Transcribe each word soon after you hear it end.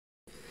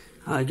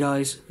Hi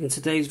guys, in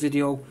today's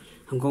video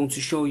I'm going to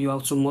show you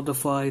how to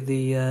modify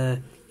the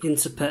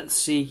Interpet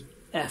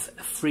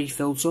CF3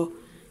 filter.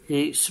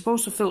 It's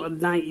supposed to filter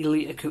 90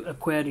 litre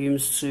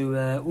aquariums to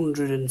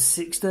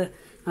 160.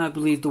 I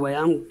believe the way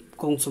I'm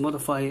going to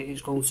modify it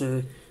is going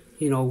to,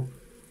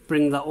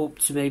 bring that up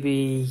to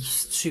maybe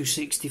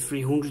 260,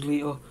 300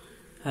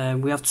 litre.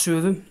 We have two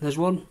of them, there's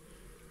one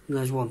and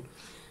there's one.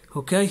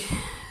 Okay,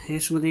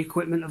 here's some of the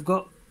equipment I've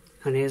got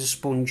and here's a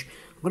sponge.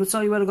 I'm going to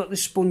tell you where I got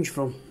this sponge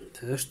from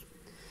first.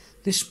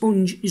 This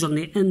sponge is on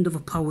the end of a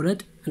power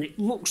head and it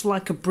looks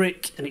like a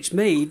brick and it's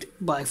made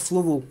by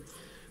Fluval.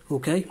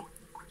 Okay,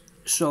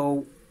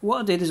 so what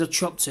I did is I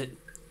chopped it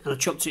and I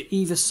chopped it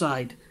either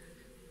side.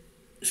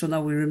 So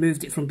now we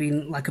removed it from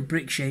being like a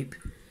brick shape.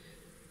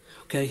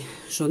 Okay,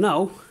 so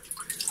now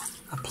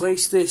I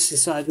place this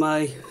inside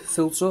my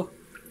filter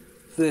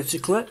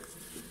vertically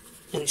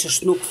and it's a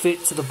snug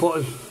fit to the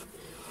bottom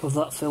of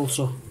that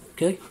filter.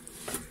 Okay,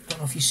 don't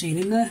know if you've seen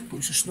in there, but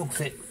it's a snug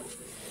fit.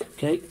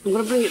 Okay, I'm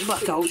going to bring it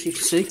back out so you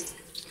can see.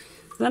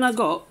 Then I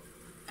got,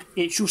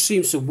 it just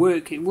seems to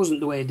work, it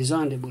wasn't the way I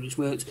designed it but it's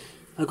worked.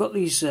 I got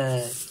these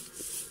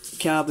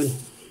carbon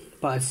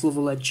by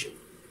Fluval edge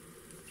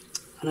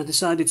and I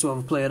decided to have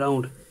a play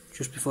around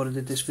just before I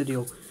did this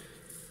video,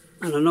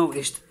 and I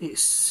noticed it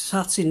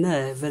sat in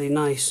there very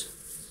nice,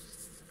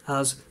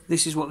 as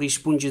this is what these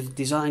sponges are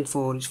designed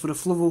for. It's for a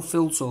Fluval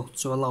filter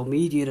to allow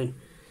media in.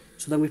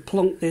 So then we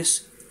plonk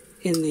this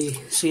in the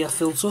CF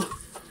filter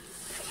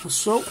as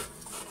so.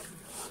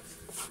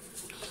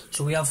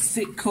 So we have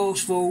thick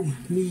coarse foam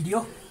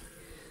media.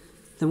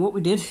 Then what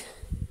we did,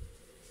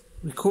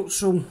 we cut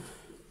some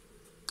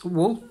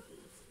wool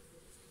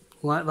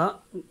like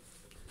that.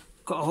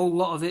 Got a whole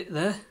lot of it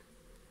there.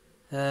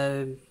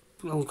 It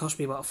only cost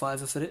me about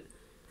 £5 for it.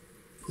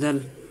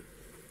 Then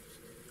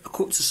I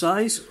cut to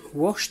size,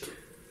 washed,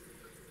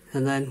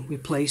 and then we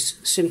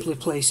simply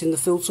place in the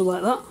filter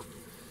like that.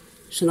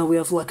 So now we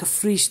have like a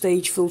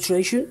 3-stage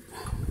filtration.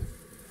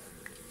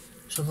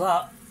 So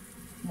that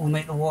will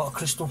make the water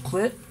crystal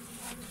clear.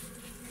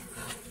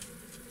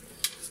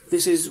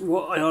 This is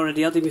what I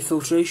already had in my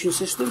filtration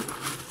system,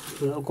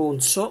 and it'll go on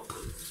top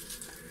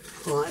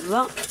like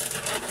that.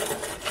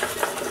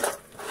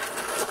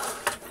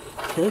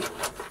 Okay.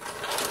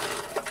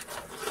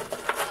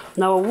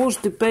 Now I was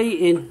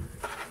debating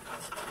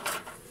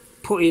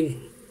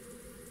putting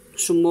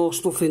some more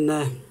stuff in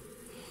there,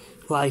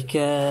 like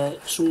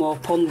some more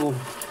pond wool,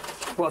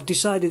 but I've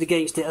decided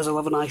against it as I'll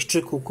have a nice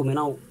trickle coming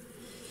out.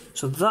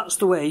 So that's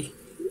the way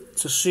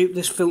to suit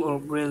this filter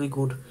up really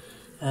good.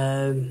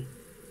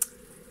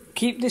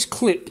 Keep this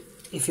clip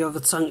if you have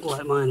a tank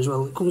like mine as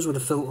well. It comes with a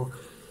filter.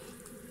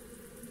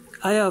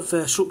 I have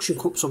suction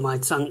cups on my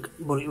tank,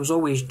 but it was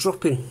always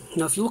dropping.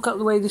 Now if you look at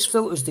the way this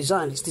filter is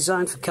designed, it's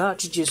designed for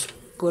cartridges,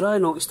 but I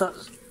noticed that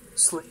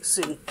slits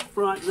in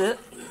right there,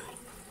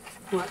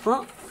 like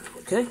that.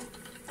 Okay,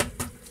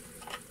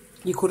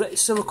 you could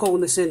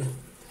silicone this in.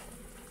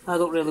 I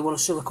don't really want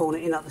to silicone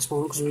it in at this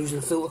moment because I'm using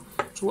a filter.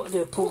 So what I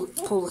do, pull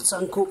the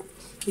tank up.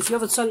 If you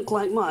have a tank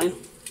like mine,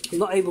 I'm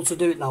not able to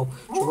do it now,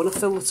 so when I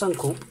fill the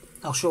tank up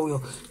I'll show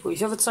you. But if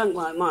you have a tank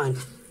like mine,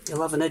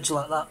 you'll have an edge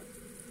like that,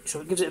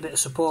 so it gives it a bit of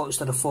support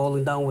instead of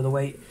falling down with the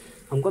weight.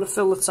 I'm going to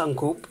fill the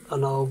tank up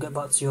and I'll get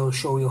back to you and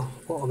show you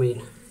what I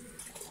mean.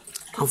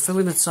 I'm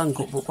filling the tank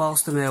up, but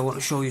whilst I'm here I want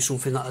to show you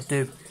something that I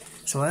do.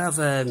 So I have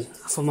a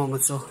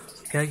thermometer,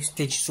 okay, it's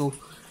digital.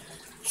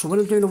 So when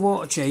I'm doing a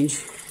water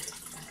change,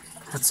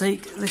 I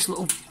take this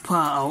little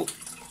part out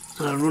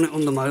and I run it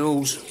under my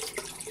hose.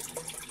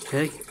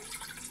 Okay,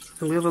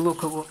 and we have a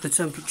look at what the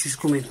temperature's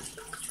coming.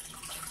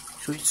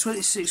 So it's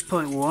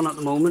 26.1 at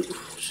the moment,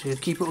 so you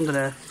keep it under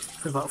there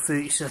for about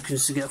 30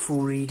 seconds to get a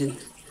full reading.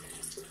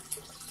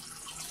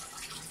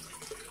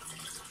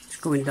 It's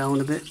going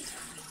down a bit.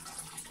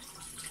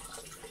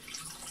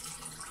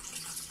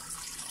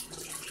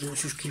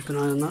 Let's just keep an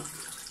eye on that.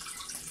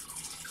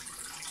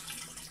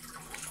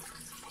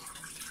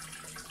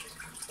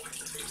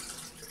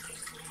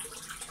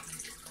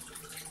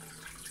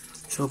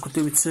 So I could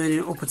do with turning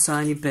it up a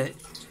tiny bit,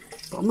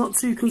 but I'm not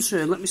too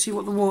concerned. Let me see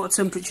what the water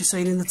temperature is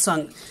saying in the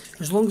tank.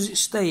 As long as it's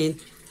staying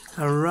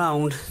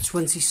around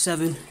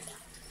 27,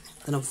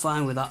 then I'm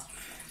fine with that.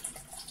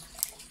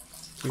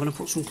 I'm going to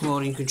put some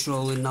chlorine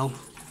control in now,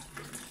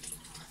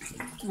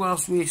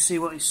 whilst we see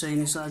what it's saying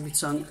inside my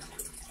tank.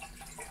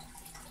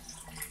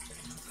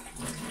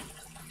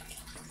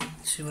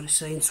 See what it's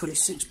saying,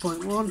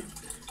 26.1.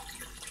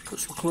 Put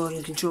some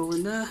chlorine control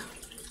in there.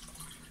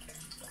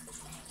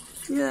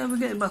 Yeah, we're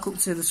getting back up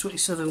to the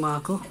 27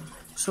 marker,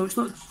 so it's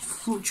not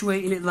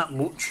fluctuating it that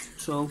much,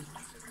 so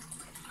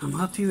I'm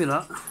happy with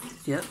that.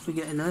 Yeah, we're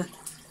getting there,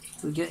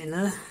 we're getting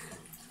there.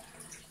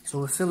 So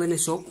we're filling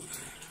this up.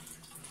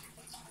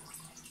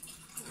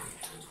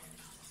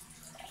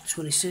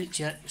 26,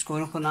 yeah, it's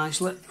going up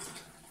nicely.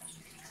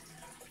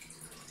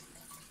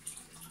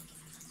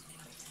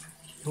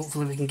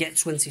 Hopefully we can get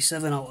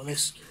 27 out of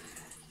this.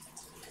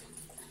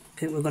 I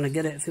think we're going to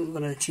get it, I think we're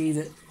going to achieve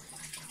it.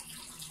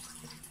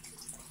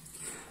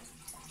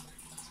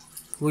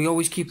 We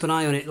always keep an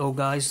eye on it though,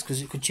 guys,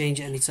 because it could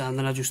change at any time.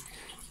 Then I just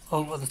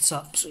alter the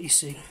taps, you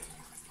see.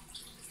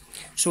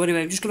 So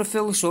anyway, I'm just going to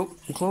fill this up.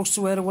 I'm close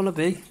to where I want to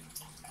be,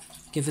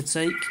 give or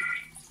take,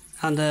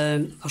 and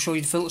I'll show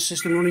you the filter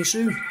system running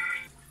soon.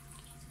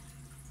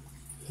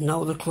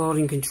 Now the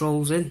chlorine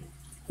control's in,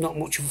 not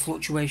much of a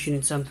fluctuation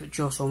in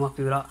temperature, so I'm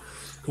happy with that.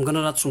 I'm going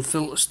to add some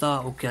filter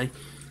start, okay.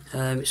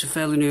 It's a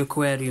fairly new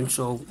aquarium,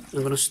 so I'm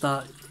going to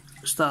start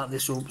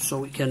this up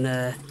so it can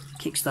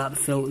kickstart the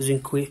filters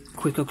in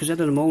quicker, because I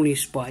had an ammonia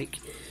spike.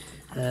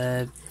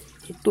 It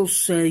does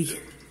say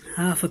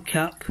half a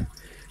cap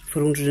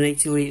for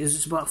 180 litres,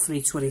 it's about a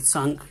 320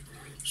 tank,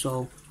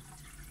 so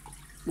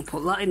we'll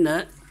put that in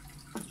there.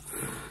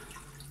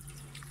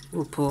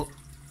 We'll put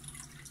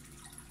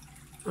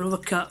another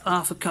cap,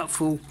 half a cap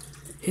full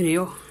in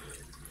here,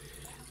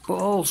 but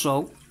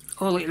also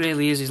all it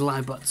really is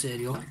live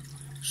bacteria,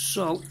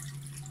 so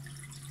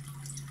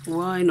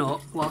why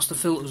not, whilst the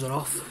filters are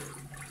off,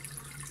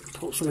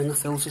 put some in the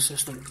filter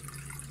system.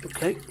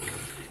 Okay.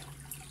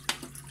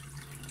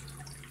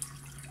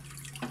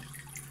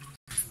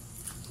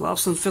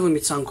 Whilst I'm filling my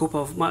tank up,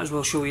 I might as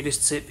well show you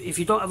this tip. If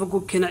you don't have a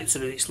good connector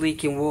and it's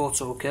leaking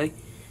water, okay,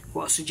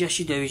 what I suggest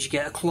you do is you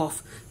get a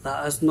cloth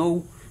that has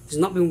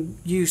not been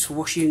used for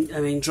washing,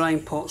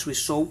 drying pots with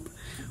soap,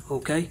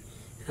 okay,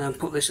 and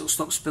put this, it'll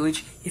stop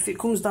spillage. If it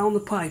comes down the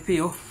pipe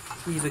here,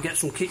 you either get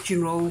some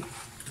kitchen roll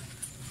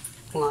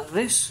like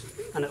this,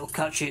 and it'll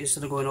catch it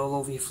instead of going all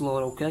over your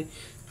floor, okay.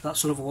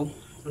 That's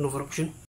another option.